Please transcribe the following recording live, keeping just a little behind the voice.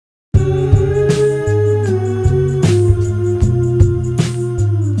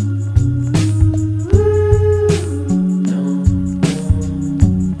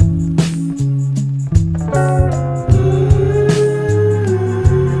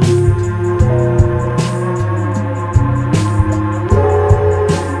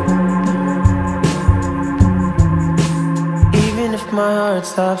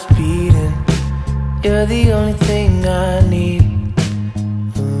stops beating. You're the only thing I need.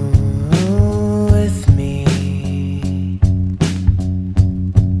 With me.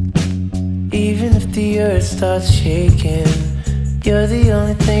 Even if the earth starts shaking, you're the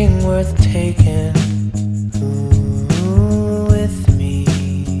only thing worth taking. With me.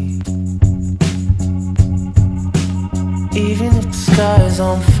 Even if the sky's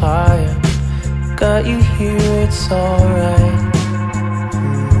on fire, got you here, it's alright.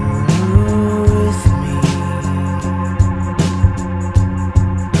 With me.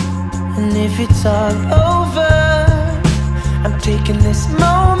 And if it's all over, I'm taking this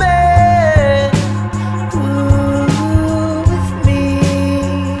moment. With me.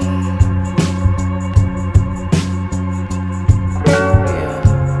 Yeah.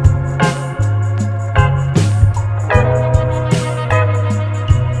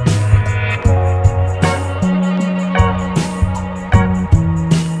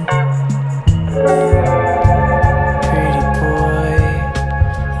 Pretty boy,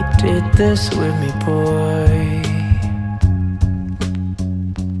 you did this with me, boy.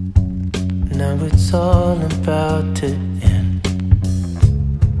 Now it's all about to end.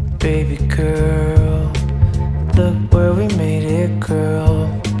 Baby girl, look where we made it, girl.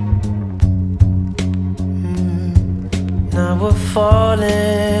 Now we're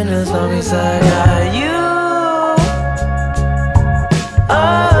falling as long as I got you.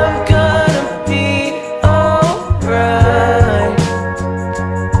 I'm gonna be alright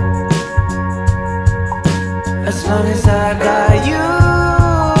as long as I got you.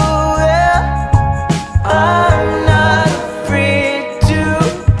 I'm not afraid to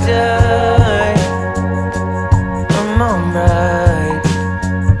die. I'm alright.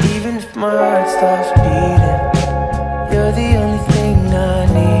 Even if my heart stops beating, you're the only thing I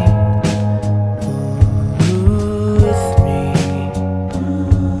need. With me.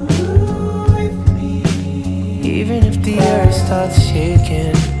 Even if the earth starts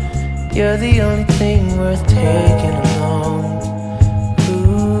shaking, you're the only thing worth taking along.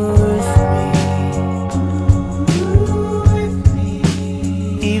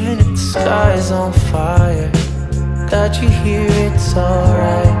 Even if the sky's on fire, got you here, it's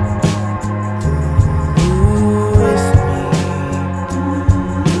alright. With me.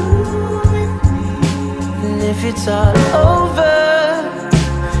 And if it's all over,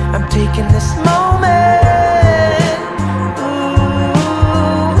 I'm taking this moment.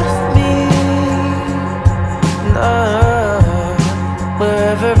 With me.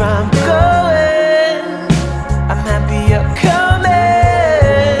 Wherever I'm going, I'm happy you're coming.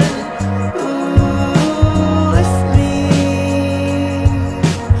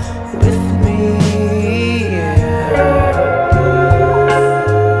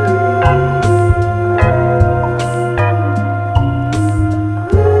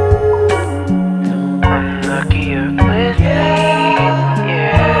 Lucky you're